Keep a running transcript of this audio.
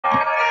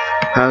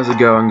How's it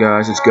going,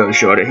 guys? It's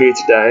GoShorter here.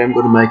 Today I'm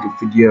going to make a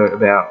video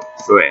about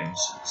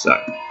friends. So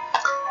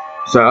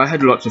I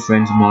had lots of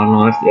friends in my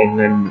life, and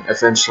then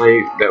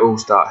eventually they all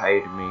start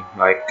hating me.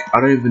 Like, I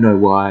don't even know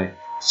why.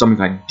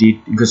 Something I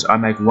did, because I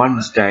make one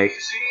mistake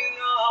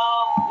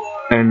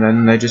and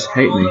then they just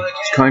hate me.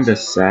 It's kind of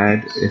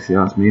sad, if you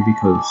ask me,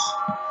 because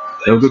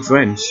they were good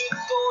friends,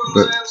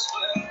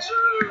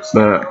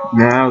 but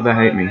now they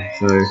hate me.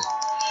 So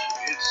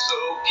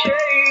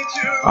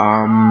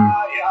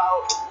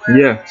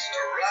yeah,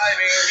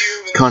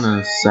 it's kind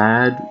of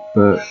sad,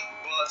 but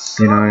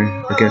you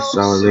know, I guess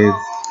I'll live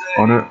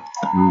on it.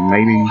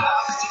 Maybe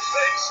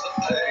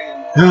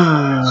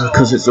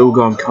because it's all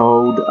gone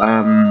cold.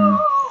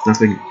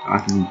 Nothing I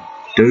can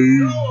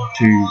do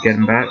to get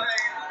them back.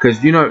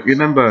 Because you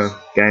remember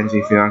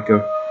Gansy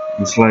Fianca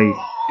and Slay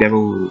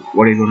Devil,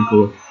 whatever you want to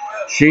call her.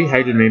 She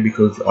hated me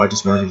because I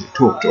just wanted to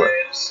talk to her.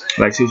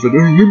 Like, she was like,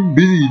 "Oh, you're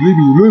busy, leave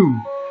me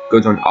alone."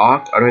 Goes on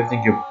Ark. I don't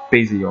think you're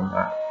busy on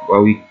that.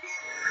 Well,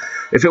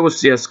 if it was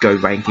CS:GO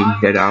ranking,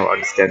 then I'll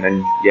understand.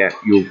 Then yeah,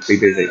 you'll be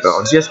busy. But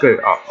on CS:GO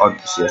Ark,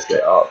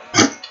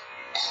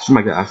 something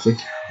like that actually.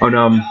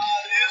 On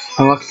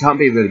I can't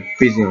be really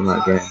busy on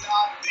that game.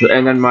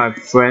 And then my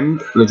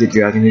friend, Legit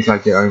Dragon, he's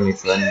like the only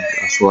friend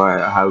I swear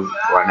I have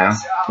right now.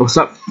 What's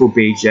up for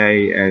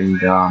BJ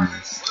and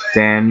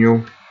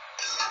Daniel?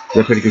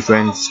 They're pretty good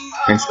friends,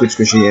 and Squid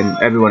Squishy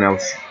and everyone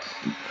else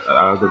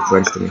are good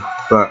friends to me.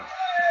 But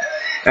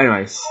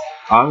anyways,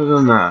 other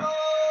than that,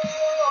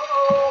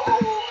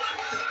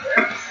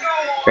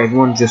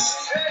 everyone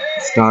just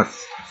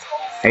starts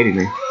hating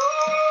me.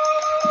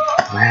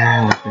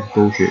 Wow, that's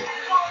bullshit.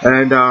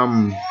 And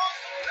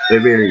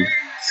it really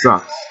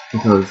sucks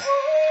because,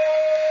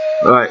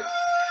 like,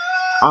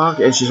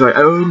 and she's like,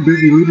 "Oh, I'm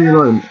busy, leave me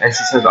alone." And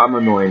she says I'm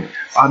annoying.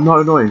 I'm not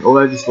annoying. All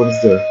I just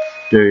wanted to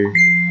do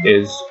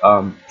is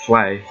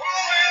play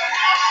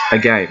a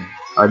game,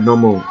 a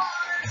normal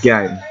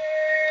game,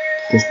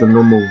 just a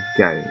normal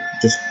game,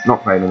 just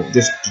not play normal,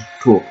 just to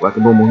talk like a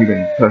normal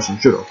human person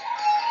should have,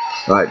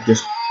 like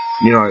just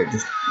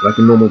just like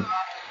a normal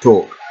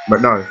talk.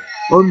 But no,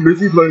 I'm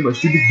busy playing my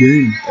stupid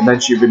game, and then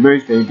she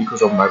removes me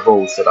because of my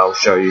rules that I'll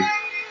show you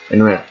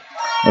in a minute.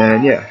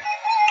 And yeah,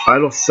 I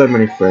lost so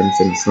many friends,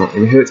 and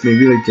it hurts me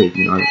really deep,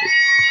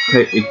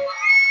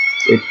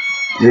 it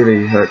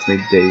really hurts me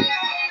deep.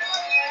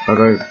 I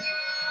don't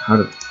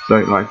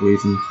like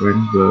losing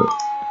friends, but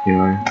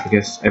I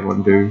guess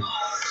everyone do.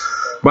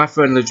 My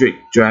friend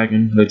Legit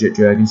Dragon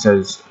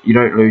says you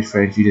don't lose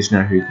friends, you just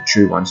know who the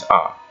true ones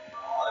are.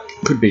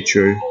 Could be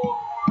true,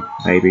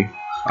 maybe,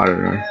 I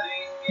don't know,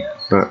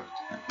 but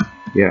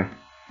yeah.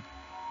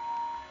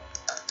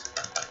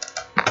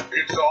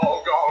 It's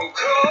all gone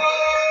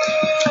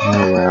cold.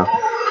 Oh wow.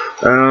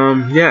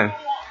 Yeah.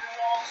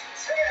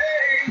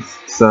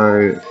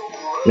 So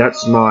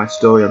that's my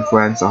story on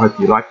friends. I hope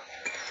you like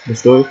the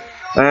story.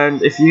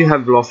 And if you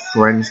have lost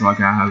friends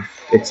like I have,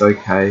 it's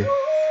okay.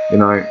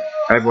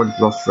 Everyone's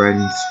lost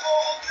friends.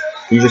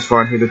 You just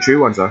find who the true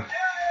ones are.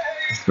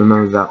 Just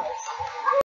remember that.